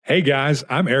Hey guys,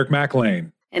 I'm Eric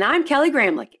McLean. And I'm Kelly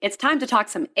Gramlich. It's time to talk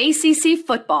some ACC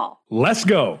football. Let's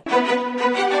go.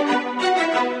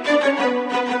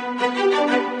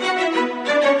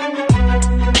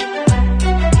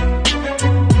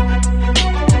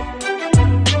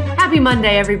 Happy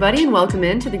Monday, everybody, and welcome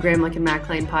into the Gramlich and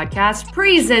McLean podcast,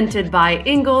 presented by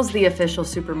Ingles, the official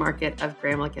supermarket of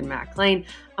Gramlich and McLean.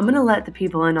 I'm going to let the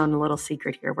people in on a little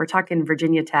secret here. We're talking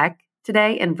Virginia Tech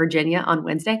today and Virginia on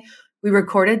Wednesday. We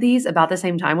recorded these about the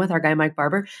same time with our guy, Mike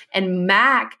Barber, and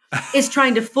Mac is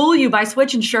trying to fool you by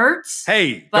switching shirts.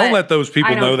 Hey, don't let those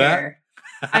people know that.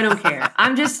 I don't care.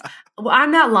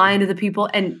 I'm not lying to the people.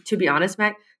 And to be honest,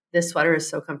 Mac, this sweater is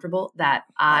so comfortable that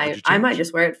I might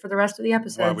just wear it for the rest of the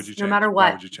episodes, no matter what.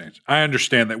 Why would you change? I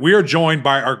understand that. We are joined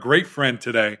by our great friend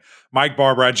today, Mike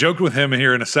Barber. I joked with him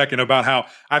here in a second about how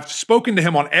I've spoken to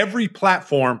him on every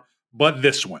platform but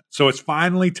this one. So it's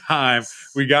finally time.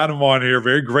 We got him on here.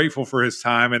 Very grateful for his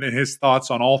time and his thoughts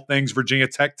on all things Virginia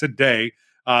Tech today.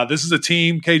 This is a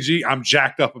team, KG, I'm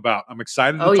jacked up about. I'm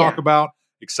excited to talk about,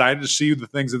 excited to see the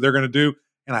things that they're going to do.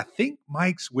 And I think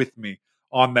Mike's with me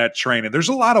on that train. And there's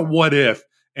a lot of what if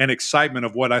and excitement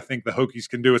of what I think the Hokies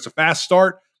can do. It's a fast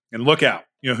start, and look out.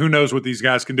 Who knows what these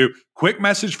guys can do. Quick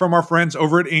message from our friends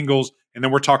over at Ingles, and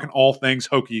then we're talking all things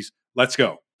Hokies. Let's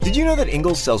go. Did you know that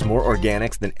Ingles sells more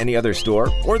organics than any other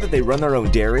store? Or that they run their own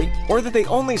dairy? Or that they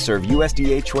only serve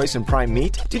USDA choice and prime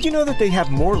meat? Did you know that they have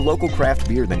more local craft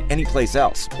beer than any place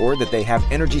else? Or that they have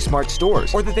Energy Smart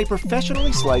stores? Or that they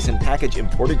professionally slice and package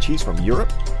imported cheese from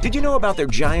Europe? Did you know about their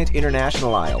giant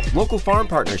international aisle, local farm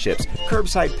partnerships,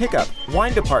 curbside pickup,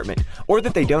 wine department? Or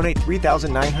that they donate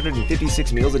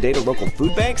 3,956 meals a day to local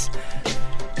food banks?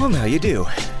 Well, now you do.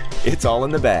 It's all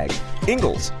in the bag.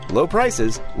 Ingles, low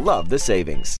prices, love the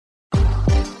savings.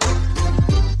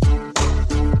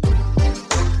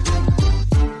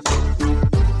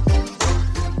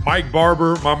 Mike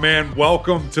Barber, my man,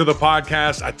 welcome to the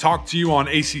podcast. I talked to you on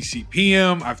ACC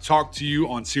PM. I've talked to you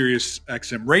on Sirius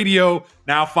XM Radio.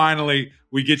 Now, finally,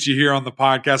 we get you here on the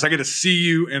podcast. I get to see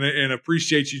you and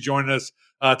appreciate you joining us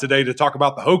today to talk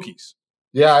about the Hokies.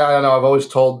 Yeah, I know. I've always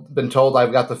been told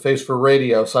I've got the face for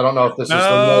radio, so I don't know if this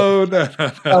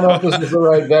is the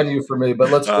right venue for me.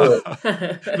 But let's do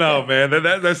it. No, man,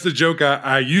 that's the joke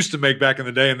I used to make back in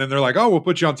the day, and then they're like, "Oh, we'll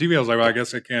put you on TV." I was like, "Well, I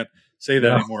guess I can't say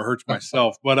that anymore. It hurts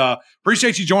myself." But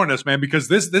appreciate you joining us, man, because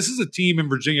this is a team in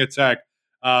Virginia Tech.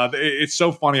 It's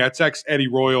so funny. I text Eddie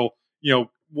Royal,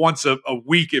 once a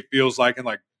week it feels like, and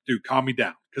like, dude, calm me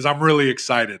down, because I'm really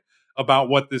excited about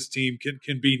what this team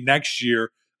can be next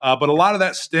year. But a lot of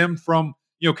that stemmed from,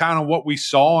 kind of what we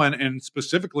saw and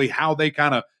specifically how they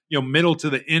kind of, middle to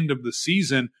the end of the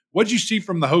season. What did you see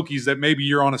from the Hokies that maybe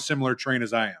you're on a similar train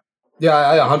as I am? Yeah,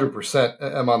 I 100%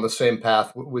 am on the same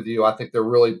path with you. I think they're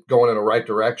really going in the right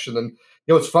direction. And,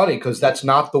 it's funny because that's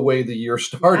not the way the year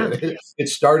started. It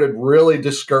started really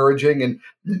discouraging and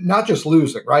not just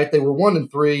losing, right? They were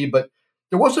 1-3, but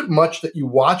there wasn't much that you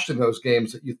watched in those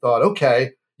games that you thought,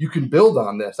 okay, you can build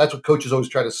on this. That's what coaches always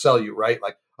try to sell you, right?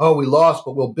 Like, oh, we lost,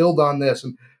 but we'll build on this.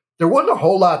 And there wasn't a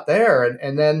whole lot there.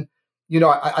 And then,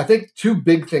 I think two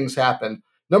big things happened.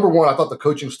 Number one, I thought the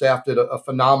coaching staff did a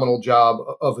phenomenal job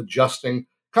of adjusting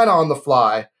kind of on the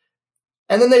fly.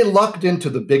 And then they lucked into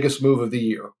the biggest move of the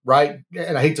year, right?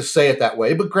 And I hate to say it that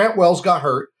way, but Grant Wells got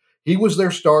hurt. He was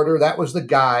their starter. That was the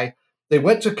guy. They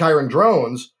went to Kyron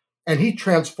Drones, and he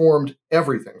transformed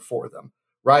everything for them,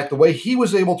 right? The way he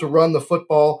was able to run the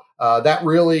football, that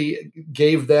really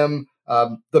gave them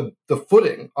the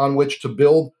footing on which to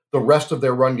build the rest of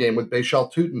their run game with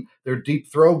Bashal Tutin, their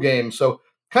deep throw game. So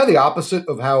kind of the opposite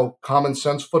of how common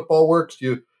sense football works.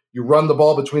 You run the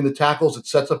ball between the tackles, it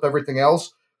sets up everything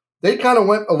else. They kind of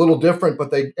went a little different,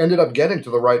 but they ended up getting to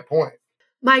the right point.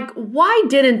 Mike, why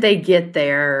didn't they get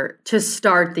there to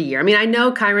start the year? I mean, I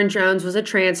know Kyron Jones was a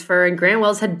transfer and Grant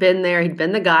Wells had been there. He'd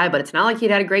been the guy, but it's not like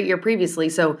he'd had a great year previously.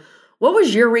 So what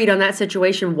was your read on that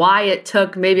situation, why it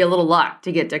took maybe a little luck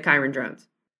to get to Kyron Jones?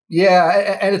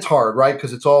 Yeah, and it's hard, right?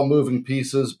 Because it's all moving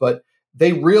pieces, but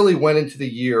they really went into the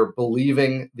year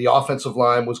believing the offensive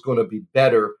line was going to be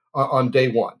better on day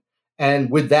one.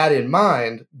 And with that in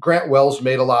mind, Grant Wells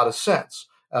made a lot of sense.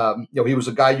 He was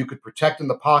a guy you could protect in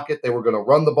the pocket. They were going to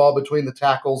run the ball between the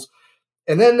tackles.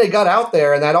 And then they got out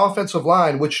there, and that offensive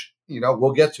line, which,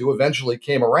 we'll get to, eventually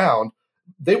came around,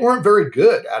 they weren't very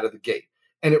good out of the gate.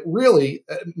 And it really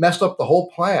messed up the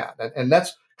whole plan. And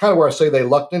that's kind of where I say they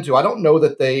lucked into. I don't know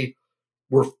that they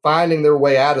were finding their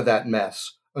way out of that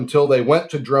mess until they went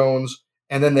to Drones,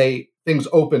 and then things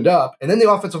opened up. And then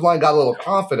the offensive line got a little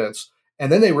confidence,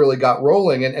 and then they really got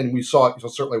rolling. And we saw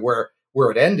certainly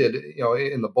where it ended,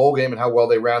 in the bowl game and how well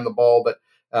they ran the ball. But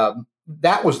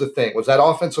that was the thing, was that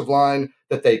offensive line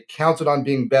that they counted on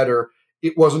being better.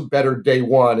 It wasn't better day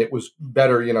one. It was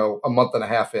better, a month and a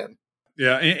half in.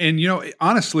 Yeah, and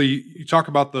honestly, you talk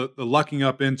about the lucking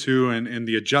up into and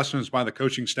the adjustments by the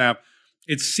coaching staff.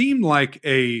 It seemed like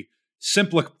a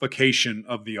simplification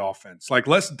of the offense. Like,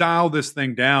 let's dial this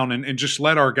thing down and just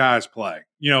let our guys play.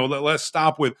 Let's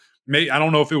stop with. I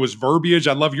don't know if it was verbiage.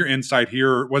 I'd love your insight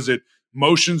here. Was it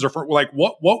motions or what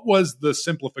was the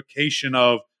simplification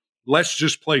of let's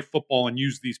just play football and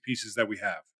use these pieces that we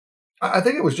have? I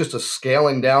think it was just a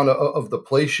scaling down of the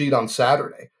play sheet on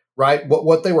Saturday, right?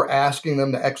 What they were asking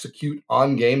them to execute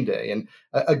on game day. And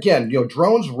again,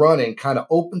 drones running kind of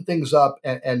open things up.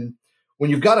 And when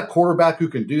you've got a quarterback who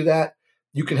can do that,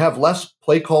 you can have less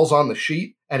play calls on the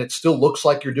sheet and it still looks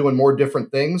like you're doing more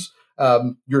different things.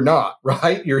 You're not,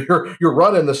 right? You're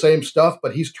running the same stuff,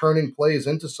 but he's turning plays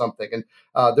into something.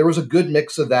 And there was a good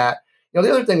mix of that. The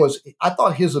other thing was I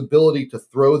thought his ability to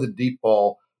throw the deep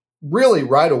ball really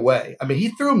right away. I mean, he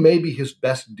threw maybe his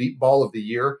best deep ball of the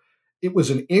year. It was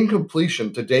an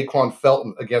incompletion to Daquan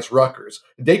Felton against Rutgers.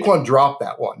 Daquan dropped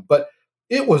that one, but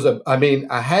it was a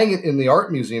hang it in the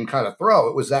art museum kind of throw.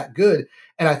 It was that good.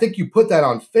 And I think you put that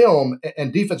on film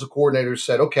and defensive coordinators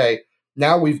said, okay,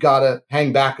 now we've got to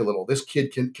hang back a little. This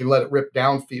kid can let it rip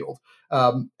downfield.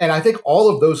 And I think all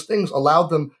of those things allowed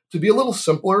them to be a little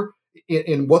simpler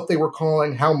in what they were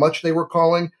calling, how much they were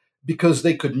calling, because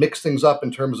they could mix things up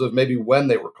in terms of maybe when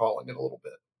they were calling it a little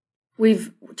bit.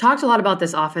 We've talked a lot about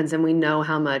this offense, and we know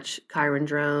how much Kyron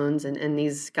Drones and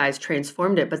these guys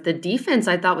transformed it. But the defense,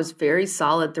 I thought, was very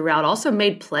solid throughout. Also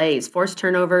made plays, forced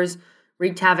turnovers,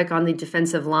 wreaked havoc on the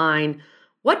defensive line.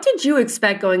 What did you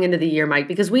expect going into the year, Mike?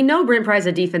 Because we know Brent Pry's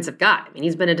a defensive guy. I mean,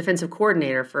 he's been a defensive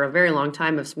coordinator for a very long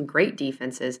time of some great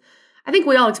defenses. I think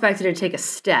we all expected to take a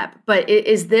step. But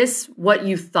is this what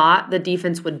you thought the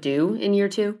defense would do in year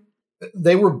two?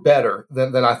 They were better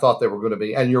than I thought they were going to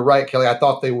be. And you're right, Kelly. I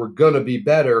thought they were going to be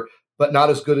better, but not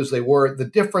as good as they were. The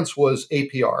difference was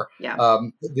APR. Yeah.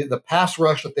 The pass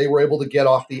rush that they were able to get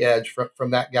off the edge from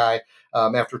that guy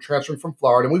after transferring from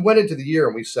Florida. And we went into the year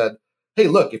and we said, hey,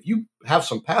 look, if you have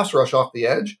some pass rush off the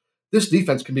edge, this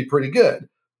defense can be pretty good.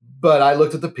 But I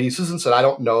looked at the pieces and said, I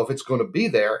don't know if it's going to be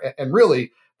there. And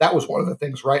really, that was one of the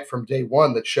things right from day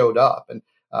one that showed up. And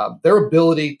their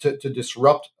ability to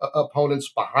disrupt opponents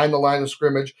behind the line of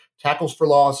scrimmage, tackles for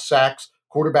loss, sacks,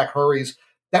 quarterback hurries,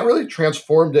 that really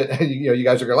transformed it. And, you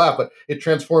guys are going to laugh, but it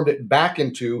transformed it back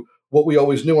into what we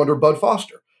always knew under Bud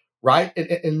Foster, right?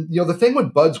 And the thing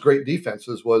with Bud's great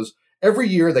defenses was every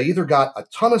year they either got a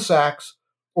ton of sacks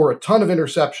or a ton of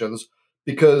interceptions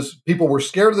because people were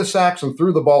scared of the sacks and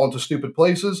threw the ball into stupid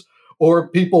places, or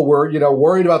people were,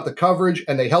 worried about the coverage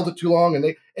and they held it too long,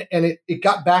 and it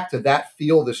got back to that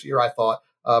feel this year. I thought,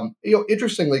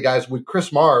 interestingly, guys, with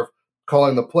Chris Marv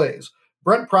calling the plays,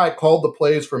 Brent Pry called the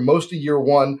plays for most of year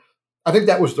one. I think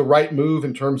that was the right move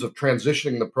in terms of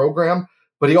transitioning the program,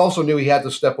 but he also knew he had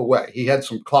to step away. He had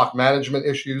some clock management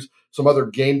issues, some other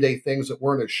game day things that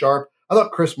weren't as sharp. I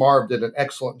thought Chris Marv did an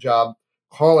excellent job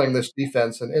calling this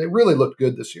defense, and it really looked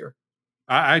good this year.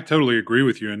 I totally agree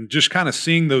with you. And just kind of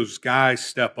seeing those guys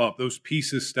step up, those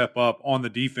pieces step up on the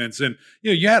defense. And,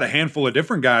 you had a handful of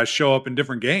different guys show up in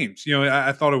different games.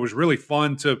 I thought it was really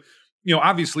fun to,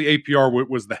 obviously APR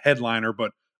was the headliner,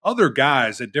 but other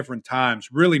guys at different times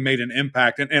really made an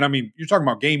impact. And I mean, you're talking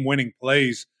about game-winning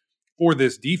plays for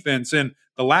this defense. And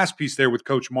the last piece there with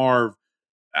Coach Marv,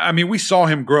 I mean, we saw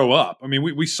him grow up. I mean,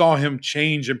 we saw him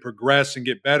change and progress and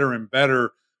get better and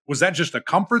better. Was that just a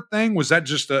comfort thing? Was that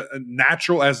just a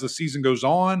natural as the season goes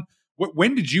on?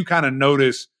 When did you kind of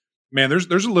notice, man, there's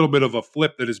a little bit of a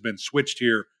flip that has been switched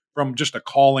here from just a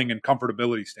calling and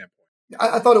comfortability standpoint?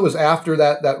 I thought it was after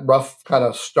that rough kind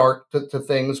of start to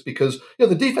things because,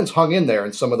 the defense hung in there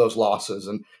in some of those losses.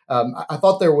 And I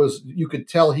thought you could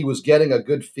tell he was getting a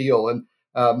good feel. And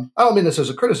I don't mean this as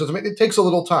a criticism. It takes a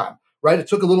little time, right? It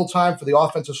took a little time for the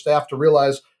offensive staff to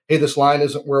realize, hey, this line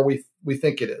isn't where we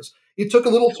think it is. It took a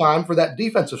little time for that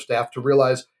defensive staff to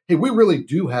realize, hey, we really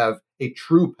do have a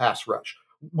true pass rush.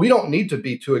 We don't need to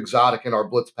be too exotic in our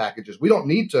blitz packages. We don't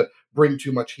need to bring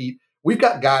too much heat. We've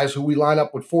got guys who we line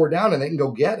up with 4 down and they can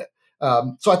go get it.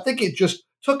 So I think it just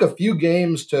took a few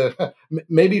games to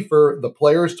maybe for the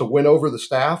players to win over the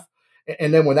staff.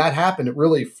 And then when that happened, it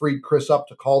really freed Chris up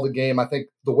to call the game, I think,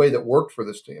 the way that worked for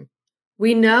this team.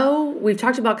 We know we've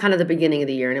talked about kind of the beginning of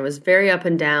the year, and it was very up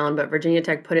and down, but Virginia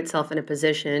Tech put itself in a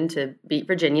position to beat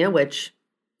Virginia, which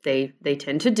they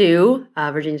tend to do.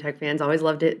 Virginia Tech fans always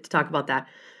loved it to talk about that.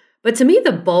 But to me,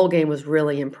 the bowl game was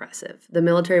really impressive. The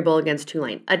Military Bowl against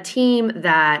Tulane, a team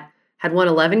that had won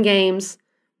 11 games,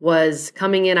 was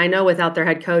coming in, I know without their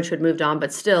head coach who had moved on,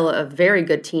 but still a very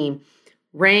good team.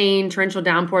 Rain, torrential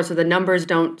downpour, so the numbers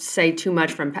don't say too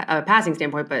much from a passing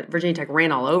standpoint, but Virginia Tech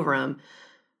ran all over them.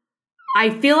 I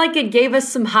feel like it gave us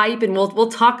some hype, and we'll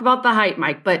talk about the hype,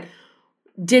 Mike, but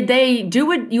did they do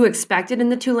what you expected in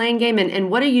the Tulane game? And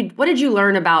what did you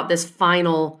learn about this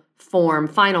final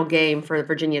game for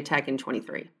Virginia Tech in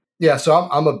 23? Yeah, so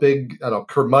I'm a big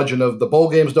curmudgeon of the bowl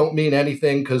games don't mean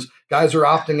anything because guys are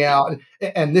opting out.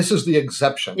 And this is the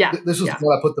exception. Yeah. This is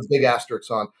what I put the big asterisks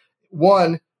on.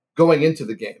 One, going into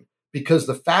the game, because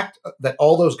the fact that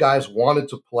all those guys wanted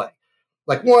to play,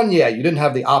 like one, yeah, you didn't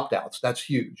have the opt-outs. That's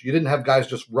huge. You didn't have guys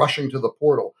just rushing to the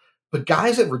portal. But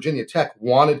guys at Virginia Tech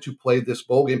wanted to play this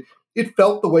bowl game. It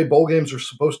felt the way bowl games are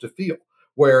supposed to feel,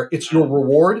 where it's your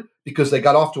reward because they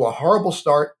got off to a horrible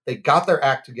start. They got their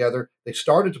act together. They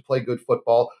started to play good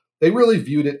football. They really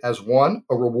viewed it as one,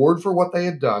 a reward for what they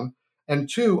had done, and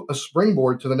two, a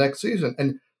springboard to the next season.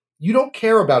 And you don't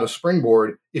care about a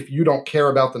springboard if you don't care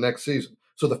about the next season.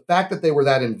 So the fact that they were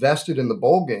that invested in the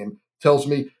bowl game tells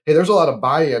me, hey, there's a lot of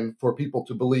buy-in for people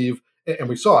to believe, and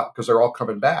we saw it because they're all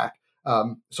coming back.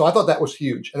 So I thought that was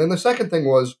huge. And then the second thing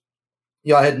was,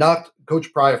 I had knocked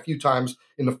Coach Pry a few times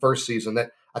in the first season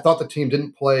that I thought the team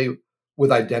didn't play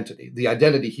with identity, the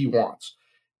identity he wants.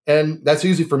 And that's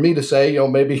easy for me to say,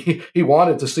 maybe he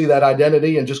wanted to see that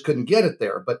identity and just couldn't get it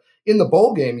there. But in the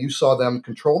bowl game, you saw them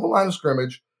control the line of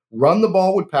scrimmage, run the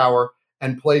ball with power,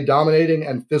 and play dominating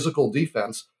and physical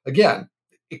defense. Again,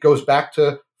 it goes back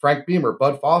to Frank Beamer,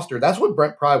 Bud Foster. That's what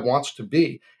Brent Pry wants to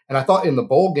be. And I thought in the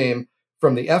bowl game,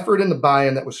 from the effort and the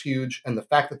buy-in that was huge, and the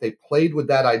fact that they played with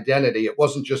that identity, it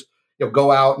wasn't just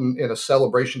go out in a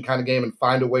celebration kind of game and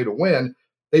find a way to win.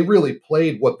 They really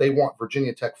played what they want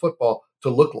Virginia Tech football to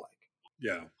look like.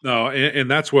 Yeah, no,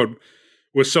 and that's what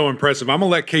was so impressive. I'm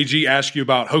going to let KG ask you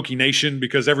about Hokie Nation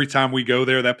because every time we go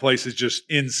there, that place is just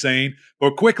insane.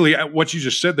 But quickly, what you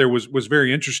just said there was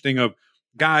very interesting of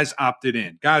guys opted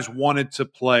in. Guys wanted to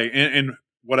play. And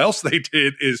what else they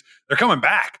did is they're coming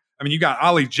back. I mean, you got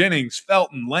Ollie Jennings,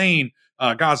 Felton, Lane,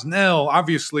 Gosnell,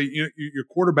 obviously your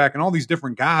quarterback and all these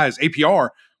different guys, APR,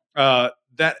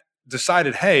 that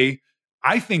decided, hey,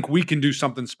 I think we can do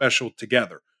something special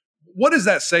together. What does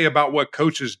that say about what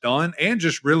Coach has done and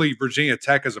just really Virginia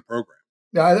Tech as a program?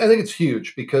 Yeah, I think it's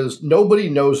huge because nobody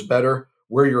knows better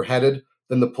where you're headed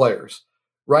than the players,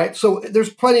 right? So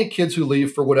there's plenty of kids who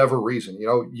leave for whatever reason.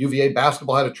 UVA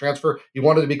basketball had a transfer. He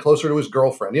wanted to be closer to his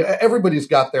girlfriend. Everybody's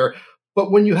got there. But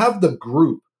when you have the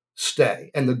group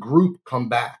stay and the group come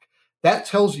back, that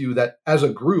tells you that as a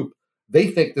group, they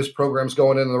think this program's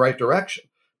going in the right direction.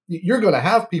 You're going to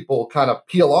have people kind of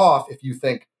peel off if you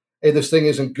think, hey, this thing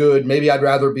isn't good. Maybe I'd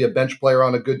rather be a bench player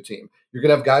on a good team. You're going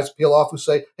to have guys peel off who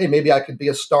say, hey, maybe I could be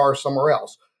a star somewhere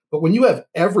else. But when you have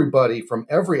everybody from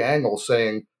every angle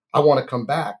saying, I want to come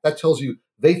back, that tells you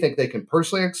they think they can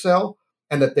personally excel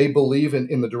and that they believe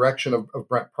in the direction of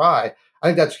Brent Pry. I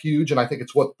think that's huge, and I think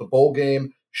it's what the bowl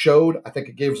game showed. I think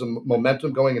it gave them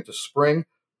momentum going into spring.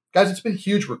 Guys, it's been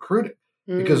huge recruiting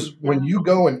because when you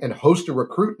go and host a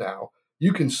recruit now,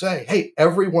 you can say, hey,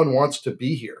 everyone wants to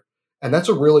be here. And that's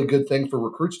a really good thing for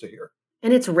recruits to hear.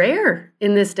 And it's rare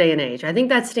in this day and age. I think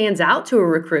that stands out to a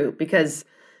recruit because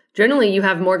generally you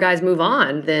have more guys move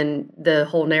on than the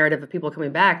whole narrative of people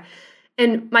coming back.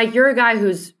 And Mike, you're a guy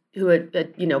who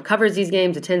covers these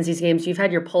games, attends these games. You've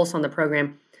had your pulse on the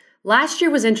program. Last year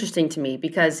was interesting to me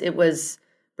because it was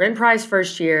Brent Pry's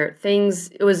first year.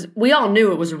 We all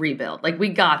knew it was a rebuild. Like, we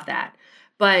got that.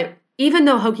 But even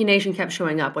though Hokie Nation kept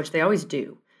showing up, which they always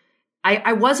do,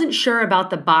 I wasn't sure about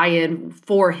the buy-in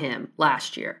for him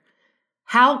last year.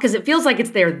 How? Because it feels like it's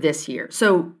there this year.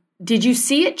 So did you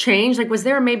see it change? Like, was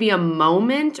there maybe a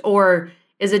moment, or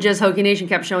is it just Hokie Nation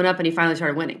kept showing up and he finally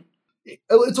started winning?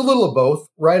 It's a little of both,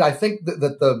 right? I think that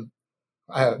the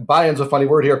buy-in's a funny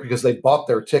word here because they bought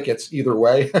their tickets either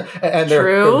way, and they're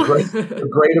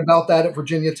great about that at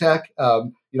Virginia Tech.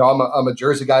 I'm a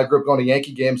Jersey guy. I grew up going to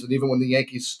Yankee games, and even when the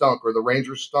Yankees stunk, or the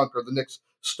Rangers stunk, or the Knicks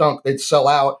stunk, they'd sell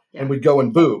out, and we'd go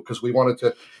and boo because we wanted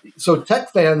to. So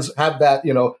Tech fans have that.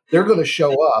 They're going to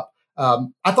show up.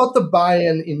 I thought the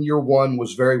buy-in in year one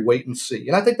was very wait and see,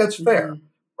 and I think that's fair,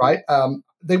 right?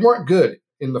 They weren't good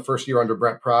in the first year under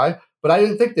Brent Pry. But I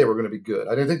didn't think they were going to be good.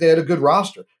 I didn't think they had a good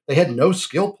roster. They had no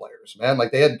skill players, man.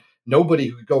 Like, they had nobody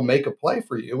who could go make a play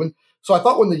for you. And so I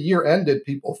thought when the year ended,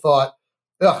 people thought,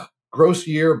 ugh, gross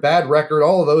year, bad record,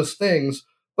 all of those things.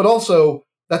 But also,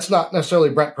 that's not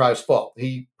necessarily Brent Pry's fault.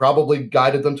 He probably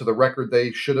guided them to the record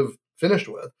they should have finished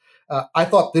with. I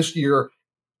thought this year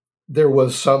there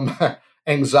was some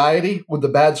anxiety with the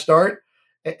bad start.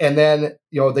 And then,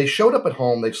 they showed up at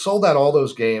home. They sold out all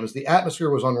those games. The atmosphere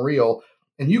was unreal.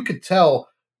 And you could tell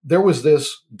there was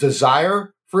this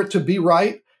desire for it to be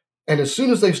right. And as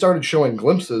soon as they started showing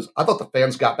glimpses, I thought the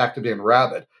fans got back to being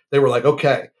rabid. They were like,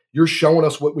 okay, you're showing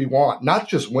us what we want, not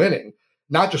just winning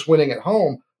at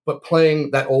home, but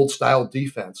playing that old style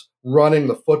defense, running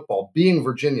the football, being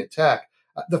Virginia Tech.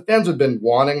 The fans have been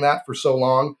wanting that for so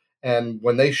long. And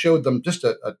when they showed them just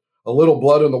a little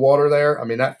blood in the water there, I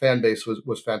mean, that fan base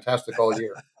was fantastic all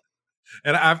year.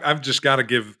 And I've just got to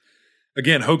give,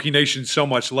 again, Hokie Nation so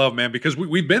much love, man, because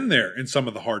we've been there in some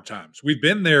of the hard times. We've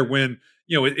been there when,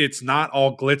 it's not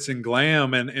all glitz and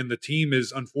glam and the team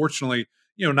is unfortunately,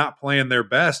 not playing their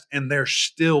best and they're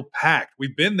still packed.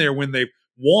 We've been there when they've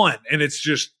won and it's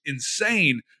just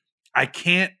insane. I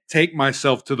can't take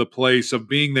myself to the place of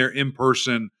being there in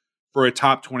person for a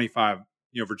top 25,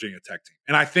 Virginia Tech team.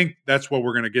 And I think that's what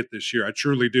we're going to get this year. I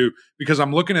truly do, because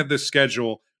I'm looking at this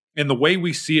schedule and the way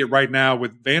we see it right now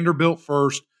with Vanderbilt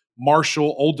first,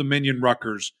 Marshall, Old Dominion,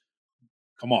 Rutgers.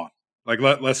 Come on. Like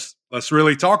let's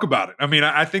really talk about it. I mean,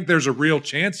 I think there's a real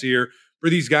chance here for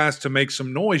these guys to make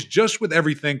some noise just with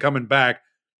everything coming back.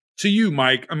 To you,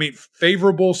 Mike, I mean,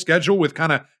 favorable schedule with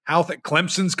kind of how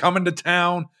Clemson's coming to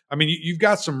town. I mean, you've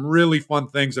got some really fun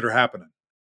things that are happening.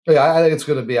 Yeah, I think it's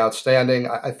going to be outstanding.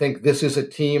 I think this is a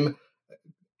team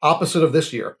opposite of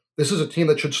this year. This is a team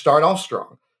that should start off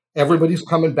strong. Everybody's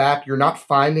coming back. You're not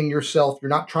finding yourself. You're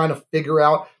not trying to figure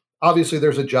out. Obviously,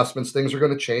 there's adjustments. Things are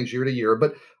going to change year to year.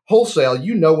 But wholesale,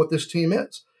 you know what this team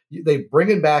is. They're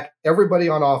bringing back everybody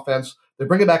on offense. They're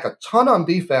bringing back a ton on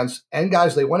defense. And,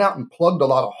 guys, they went out and plugged a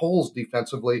lot of holes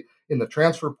defensively in the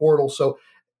transfer portal. So,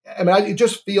 I mean, it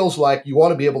just feels like you ought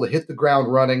to be able to hit the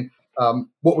ground running.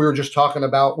 What we were just talking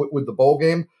about with the bowl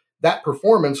game, that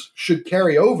performance should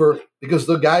carry over because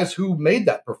the guys who made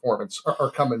that performance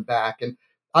are coming back. And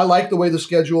I like the way the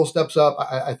schedule steps up.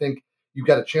 I think you've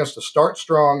got a chance to start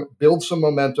strong, build some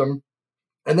momentum,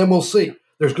 and then we'll see.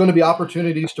 There's going to be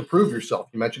opportunities to prove yourself.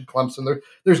 You mentioned Clemson.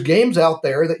 There's games out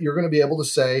there that you're going to be able to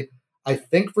say, I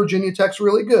think Virginia Tech's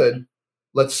really good.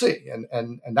 Let's see.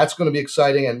 And that's going to be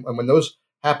exciting. And when those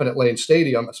happen at Lane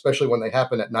Stadium, especially when they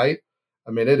happen at night,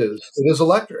 I mean, it is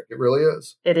electric. It really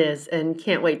is. It is. And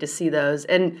can't wait to see those.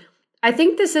 And I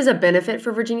think this is a benefit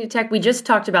for Virginia Tech. We just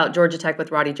talked about Georgia Tech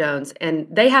with Roddy Jones, and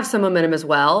they have some momentum as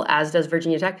well, as does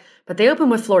Virginia Tech, but they open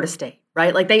with Florida State,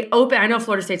 right? Like I know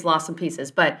Florida State's lost some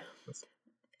pieces, but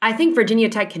I think Virginia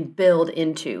Tech can build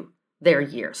into their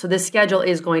year. So this schedule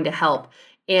is going to help.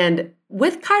 And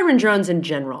with Kyron Drones in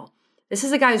general, this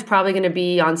is a guy who's probably going to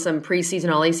be on some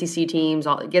preseason all ACC teams,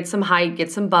 get some hype,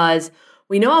 get some buzz.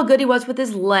 We know how good he was with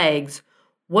his legs.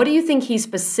 What do you think he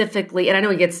specifically, and I know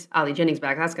he gets Ali Jennings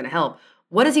back, that's going to help.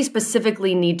 What does he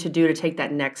specifically need to do to take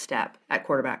that next step at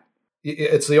quarterback?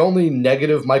 It's the only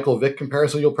negative Michael Vick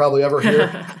comparison you'll probably ever hear.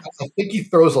 I think he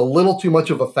throws a little too much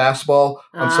of a fastball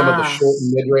on some of the short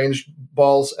and mid-range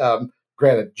balls.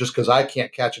 Granted, just because I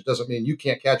can't catch it doesn't mean you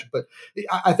can't catch it. But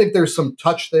I think there's some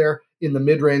touch there in the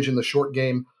mid-range and the short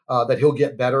game that he'll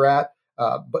get better at.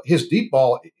 But his deep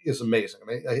ball is amazing.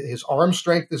 I mean, his arm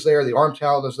strength is there. The arm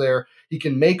talent is there. He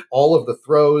can make all of the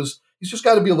throws. He's just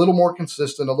got to be a little more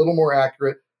consistent, a little more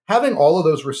accurate. Having all of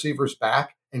those receivers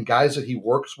back and guys that he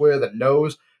works with and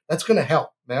knows, that's going to help,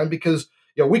 man, because,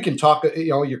 we can talk,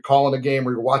 you're calling a game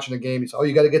or you're watching a game. You say,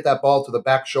 you got to get that ball to the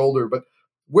back shoulder. But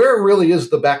where really is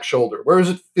the back shoulder? Where is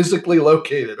it physically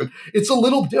located? And it's a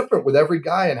little different with every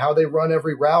guy and how they run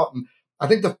every route. And I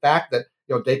think the fact that,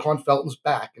 Daquan Felton's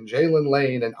back and Jalen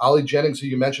Lane and Ali Jennings, who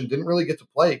you mentioned, didn't really get to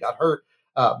play, got hurt.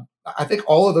 I think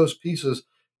all of those pieces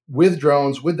with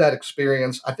Drones, with that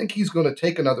experience, I think he's going to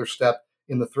take another step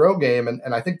in the throw game.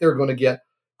 And I think they're going to get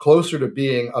closer to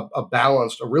being a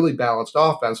really balanced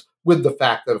offense, with the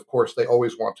fact that, of course, they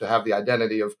always want to have the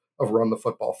identity of run the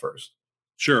football first.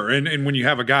 Sure. And when you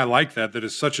have a guy like that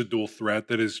is such a dual threat,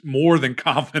 that is more than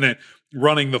confident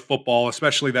running the football,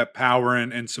 especially that power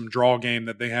and some draw game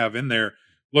that they have in there,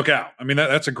 look out. I mean,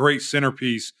 that's a great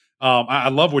centerpiece. I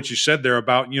love what you said there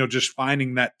about, just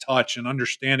finding that touch and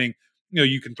understanding,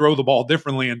 you can throw the ball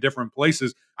differently in different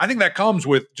places. I think that comes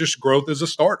with just growth as a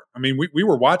starter. I mean, we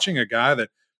were watching a guy that,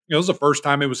 it was the first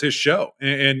time it was his show.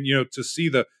 And to see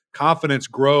the confidence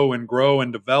grow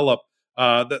and develop,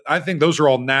 that I think those are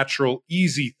all natural,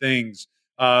 easy things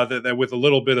that with a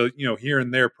little bit of, here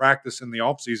and there practice in the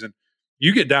offseason,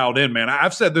 you get dialed in, man.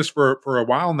 I've said this for a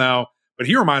while now, but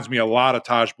he reminds me a lot of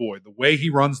Taj Boyd. The way he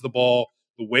runs the ball,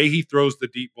 the way he throws the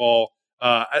deep ball,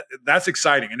 that's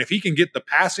exciting. And if he can get the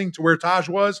passing to where Taj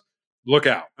was, look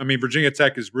out. I mean, Virginia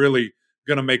Tech is really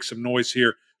going to make some noise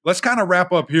here. Let's kind of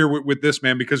wrap up here with this,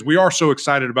 man, because we are so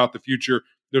excited about the future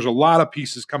There's a lot of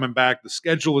pieces coming back. The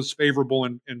schedule is favorable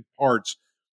in parts.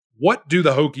 What do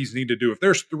the Hokies need to do? If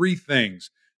there's three things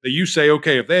that you say,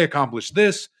 okay, if they accomplish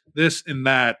this, this, and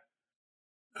that,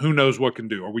 who knows what can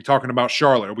do? Are we talking about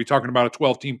Charlotte? Are we talking about a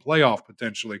 12-team playoff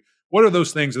potentially? What are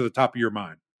those things at the top of your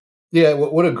mind? Yeah,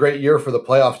 what a great year for the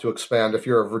playoffs to expand if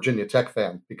you're a Virginia Tech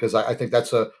fan, because I think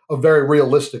that's a very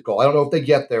realistic goal. I don't know if they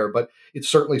get there, but it's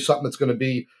certainly something that's going to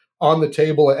be on the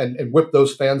table and whip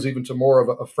those fans even to more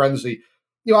of a frenzy.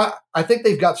 I think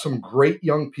they've got some great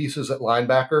young pieces at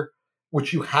linebacker,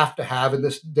 which you have to have in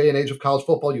this day and age of college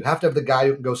football. You have to have the guy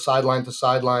who can go sideline to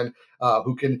sideline,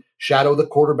 who can shadow the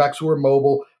quarterbacks who are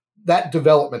mobile. That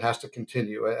development has to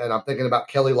continue. And I'm thinking about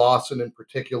Kelly Lawson in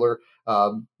particular.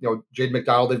 Jade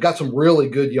McDonald. They've got some really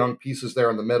good young pieces there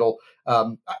in the middle.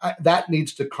 That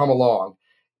needs to come along.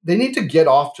 They need to get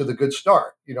off to the good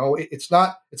start. It's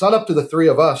not up to the three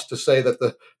of us to say that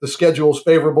the schedule is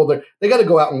favorable. They got to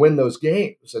go out and win those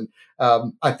games. And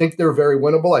I think they're very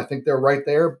winnable. I think they're right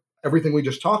there. Everything we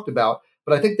just talked about.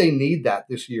 But I think they need that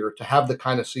this year to have the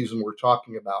kind of season we're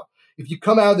talking about. If you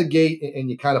come out of the gate and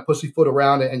you kind of pussyfoot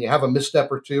around it and you have a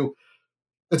misstep or two,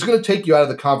 it's going to take you out of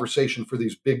the conversation for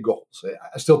these big goals.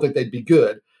 I still think they'd be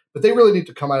good, but they really need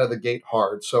to come out of the gate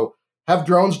hard. So have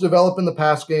drones develop in the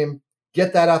pass game,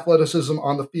 get that athleticism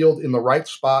on the field in the right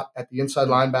spot at the inside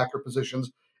linebacker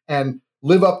positions, and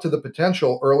live up to the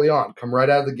potential early on. Come right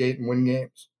out of the gate and win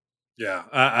games. Yeah,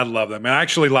 I love that, man. I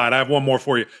actually lied. I have one more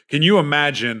for you. Can you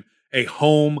imagine a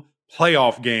home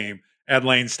playoff game at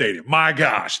Lane Stadium? My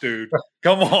gosh, dude.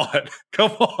 Come on.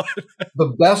 Come on.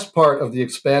 The best part of the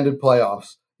expanded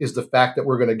playoffs is the fact that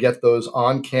we're going to get those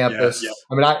on campus. Yes.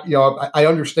 I mean, I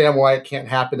understand why it can't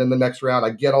happen in the next round. I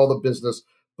get all the business,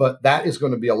 but that is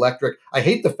going to be electric. I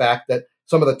hate the fact that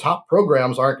some of the top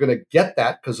programs aren't going to get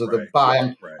that because of the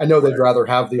bye. I know they'd rather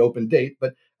have the open date,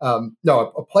 but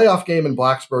no, a playoff game in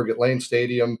Blacksburg at Lane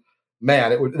Stadium,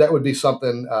 man, that would be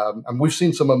something. And we've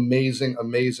seen some amazing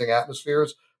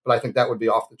atmospheres, but I think that would be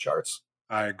off the charts.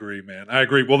 I agree, man. I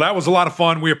agree. Well, that was a lot of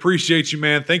fun. We appreciate you,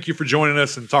 man. Thank you for joining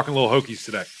us and talking a little Hokies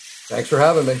today. Thanks for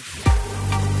having me.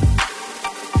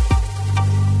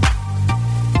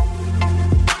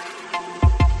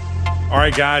 All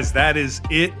right, guys, that is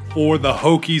it for the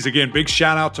Hokies. Again, big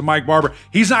shout out to Mike Barber.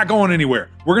 He's not going anywhere.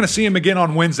 We're going to see him again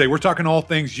on Wednesday. We're talking all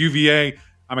things UVA.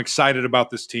 I'm excited about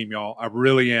this team, y'all. I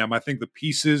really am. I think the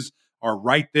pieces are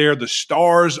right there. The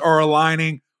stars are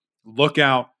aligning. Look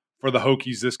out for the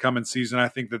Hokies this coming season. I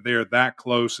think that they're that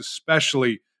close,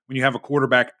 especially when you have a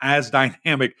quarterback as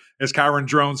dynamic as Kyron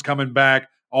Drones coming back,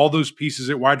 all those pieces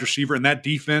at wide receiver, and that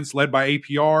defense led by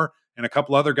APR and a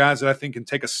couple other guys that I think can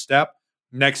take a step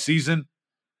next season.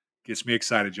 Gets me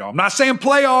excited, y'all. I'm not saying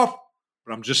playoff,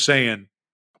 but I'm just saying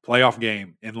a playoff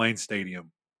game in Lane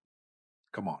Stadium.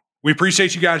 Come on. We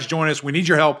appreciate you guys joining us. We need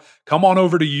your help. Come on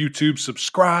over to YouTube,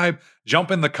 subscribe, jump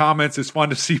in the comments. It's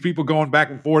fun to see people going back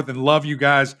and forth, and love you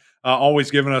guys. Always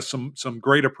giving us some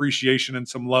great appreciation and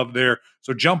some love there.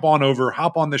 So jump on over,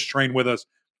 hop on this train with us.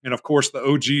 And of course, the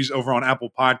OGs over on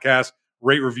Apple Podcasts,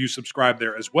 rate, review, subscribe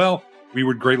there as well. We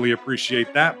would greatly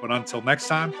appreciate that. But until next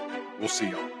time, we'll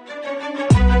see y'all.